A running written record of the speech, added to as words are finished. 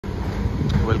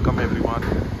Welcome everyone.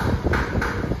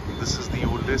 This is the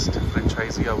oldest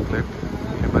franchisee outlet,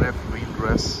 MRF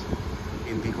TYRES,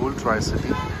 in the whole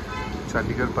Tricity,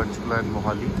 Chandigarh, Panchkula and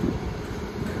Mohali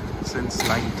since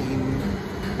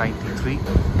 1993.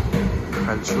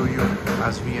 I'll show you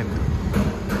as we enter.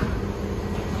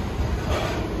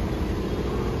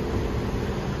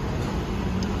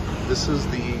 This is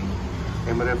the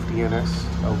MRF TYRES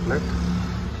outlet.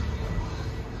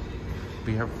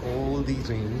 We have all the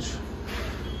range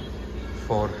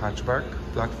for hatchback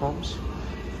platforms,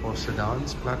 for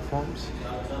sedans platforms,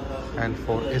 and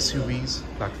for SUVs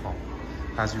platform.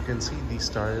 As you can see, these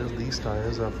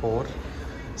tires are for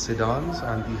sedans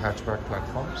and the hatchback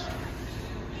platforms.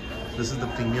 This is the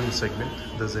premium segment,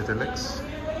 the ZLX.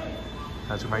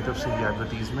 As you might have seen the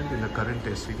advertisement in the current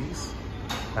SUVs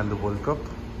and the World Cup.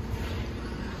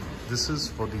 This is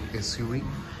for the SUV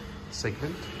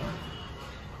segment,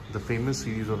 the famous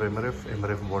series of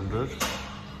MRF Wanderer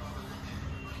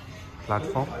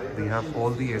platform. We have all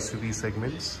the SUV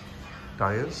segments,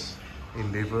 tires,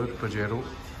 Endeavour, Pajero,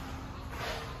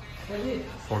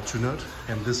 Fortuner,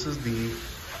 and this is the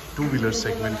two-wheeler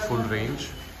segment full range.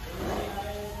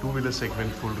 Two-wheeler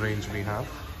segment full range we have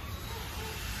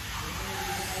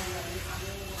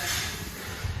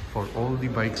for all the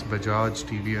bikes, Bajaj,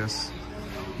 TVS,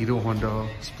 Hero Honda,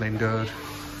 Splendor,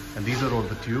 and these are all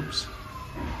the tubes.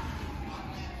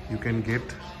 You can get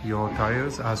your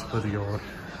tires as per your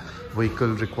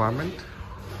vehicle requirement,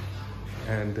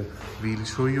 and we'll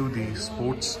show you the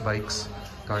sports bikes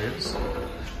tires.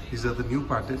 These are the new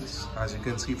patterns. As you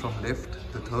can see from left,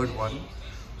 the third one,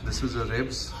 this is a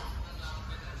Revs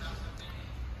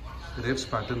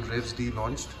pattern, Revs D,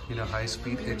 launched in a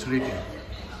high-speed H rating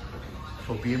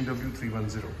for BMW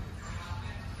 310.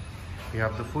 We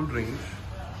have the full range,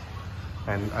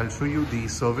 and I'll show you the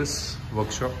service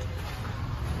workshop.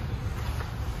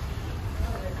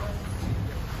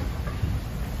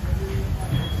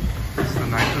 This is the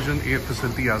nitrogen air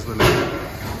facility as well. We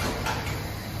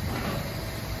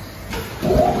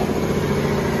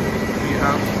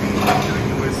have the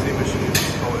USA machine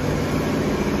installed,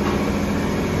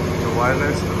 the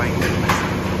wireless alignment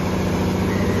machine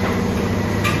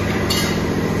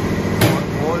for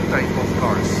all type of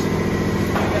cars.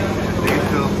 There is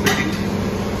the fitting,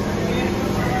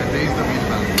 and there is the wheel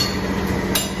balance.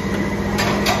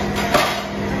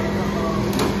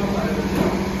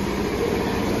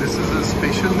 This is a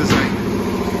special design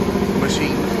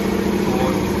machine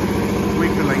for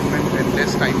quick alignment and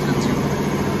less time consuming.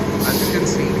 As you can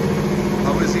see,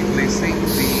 how is he placing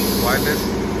the wireless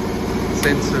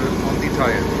sensor on the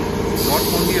tire, not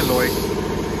on the alloy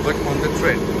but on the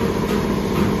tread.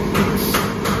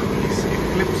 It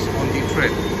clips on the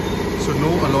tread, so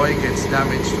no alloy gets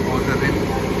damaged or the rim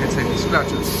gets any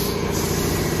scratches.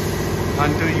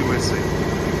 Hunter USA.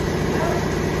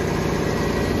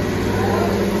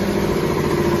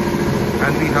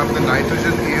 And we have the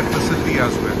nitrogen air facility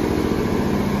as well.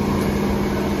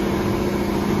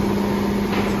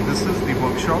 So this is the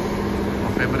workshop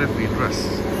of MRF TYRES.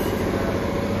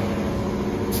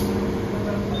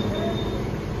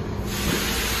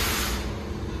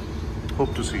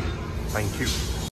 Hope to see you. Thank you.